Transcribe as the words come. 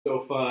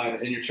so fun,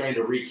 and you're trying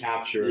to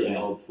recapture an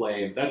old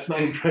flame. That's my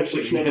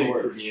impression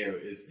from you,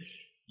 is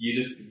you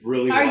just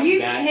really want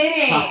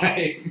that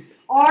time.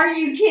 Are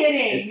you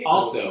kidding? It's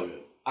also,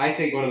 I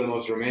think one of the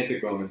most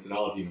romantic moments in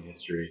all of human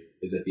history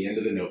is at the end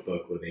of The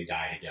Notebook where they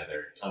die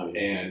together. Oh,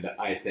 yeah. And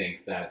I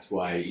think that's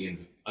why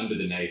Ian's under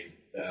the knife,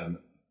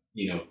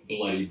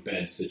 bloody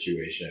bed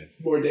situation.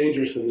 It's more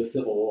dangerous than the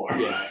Civil War.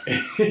 Yeah,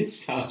 it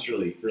sounds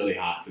really, really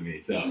hot to me.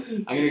 So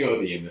I'm going to go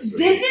with Ian this week.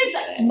 This is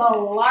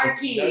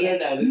malarkey.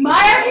 No.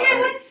 My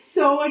argument was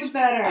so much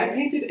better. I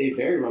painted a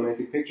very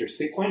romantic picture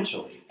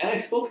sequentially, and I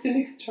spoke to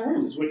Nick's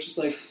terms, which is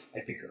like,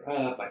 I pick her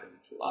up,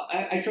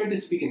 I tried to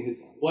speak in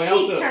his language.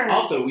 Well,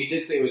 also, we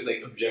did say it was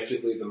like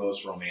objectively the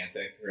most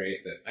romantic,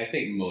 right? That I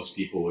think most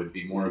people would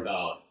be more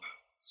about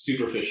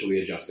superficially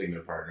adjusting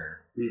their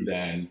partner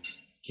than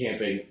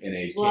camping in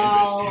a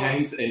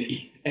canvas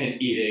tent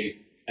and eating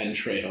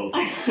entrails.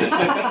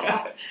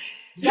 That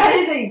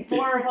is a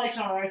poor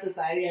reflection on our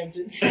society, I'm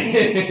just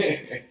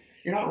saying.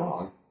 You're not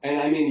wrong.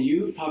 And I mean,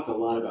 you talked a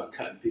lot about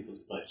cutting people's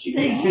butt cheeks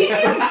off. You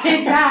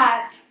did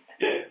that.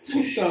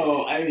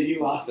 So, I mean,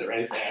 you lost it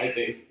right there, I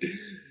think.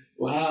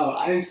 Wow,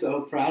 I'm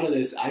so proud of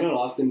this. I don't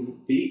often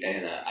beat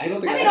Anna. I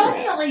don't think I ever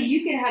ultimately,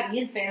 you can have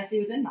Ian's fantasy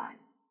within mine.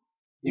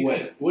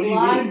 What do you mean? A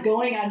lot of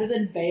going under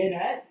the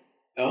bayonet.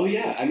 Oh,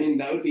 yeah. I mean,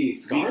 that would be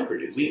scar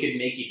producing. We could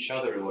make each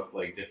other look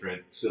like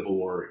different Civil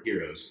War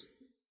heroes.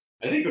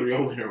 I think the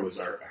real winner was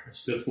our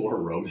Civil War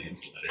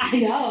romance letter. I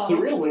know. The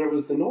real winner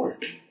was the North.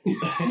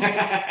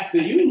 The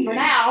Union. For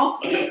now.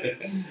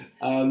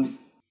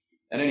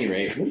 At any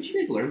rate, what did you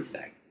guys learn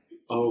today?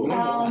 Oh,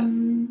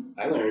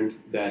 I learned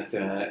that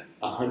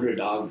 100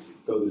 dogs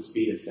go the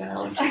speed of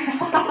sound.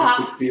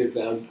 The speed of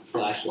sound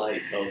 /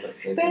 light. Both at the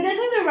same time. But that's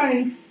why they're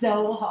running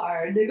so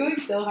hard. They're going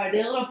so hard. They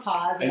have a little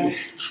pause. And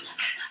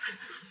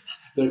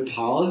their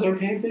paws are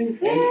panting,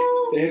 well,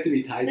 and they have to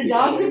be tied the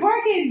together. dogs are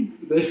barking.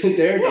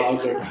 Their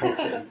dogs are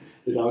barking.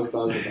 The dogs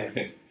are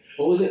barking.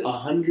 What was it?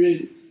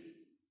 100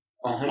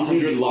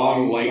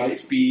 long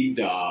Lightspeed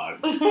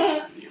Dogs.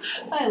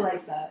 I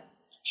like that.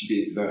 Should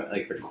be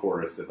the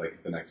chorus of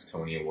the next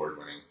Tony Award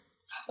winning.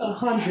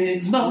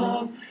 100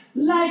 long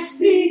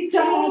Lightspeed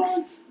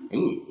Dogs.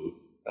 Ooh,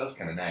 that was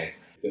kind of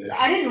nice.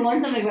 I didn't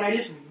learn something, but I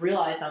just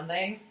realized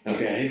something.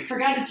 Okay.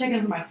 Forgot to check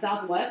in for my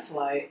Southwest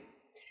flight.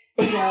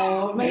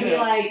 So maybe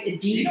like a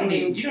D group.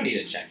 You don't need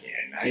to check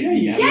in.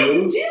 You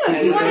do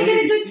if you want to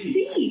get a good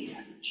seat.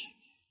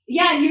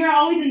 Yeah, you're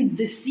always in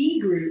the C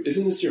group.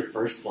 Isn't this your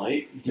first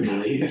flight to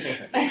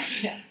Belize?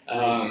 Yeah.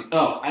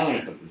 I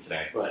learned something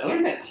today. I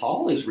learned that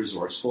Paul is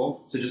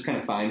resourceful to just kind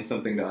of find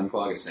something to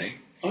unclog a sink.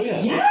 Oh,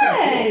 yeah. Yes! That's kind of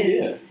cool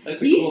idea.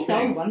 That's a He's cool so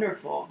thing.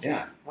 wonderful.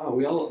 Yeah.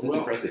 Oh, That's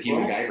impressive. He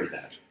MacGyvered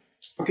that.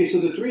 Okay, so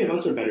the three of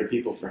us are better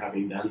people for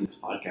having done this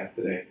podcast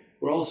today.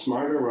 We're all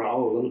smarter. We're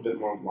all a little bit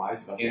more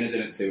wise about Anna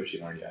didn't say what she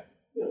learned yet.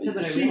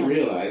 She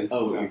realized.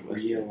 Oh, I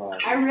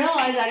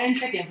realized I didn't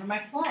check in for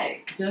my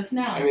flight just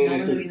now. I mean,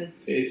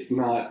 it's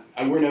not.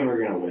 We're never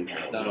going to win her.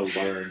 It's not a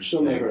learn.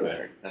 She'll never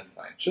learn. That's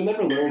fine. She'll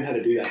never learn how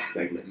to do that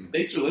segment.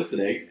 Thanks for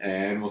listening,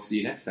 and we'll see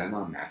you next time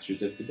on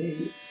Masters of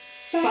Debate.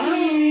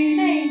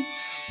 Bye.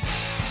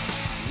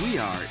 We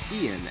are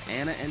Ian,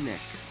 Anna, and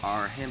Nick.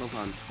 Our handles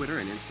on Twitter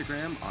and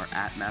Instagram are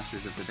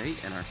 @Masters of Debate,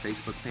 and our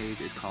Facebook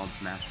page is called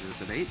Masters of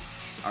Debate.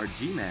 Our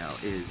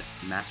Gmail is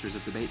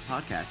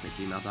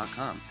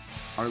mastersofdebatepodcast@gmail.com.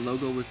 Our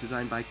logo was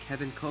designed by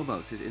Kevin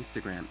Cobos. His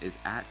Instagram is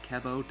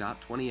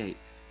 @kevo.28.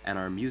 And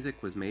our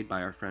music was made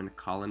by our friend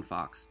Colin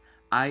Fox.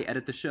 I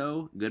edit the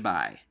show.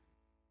 Goodbye.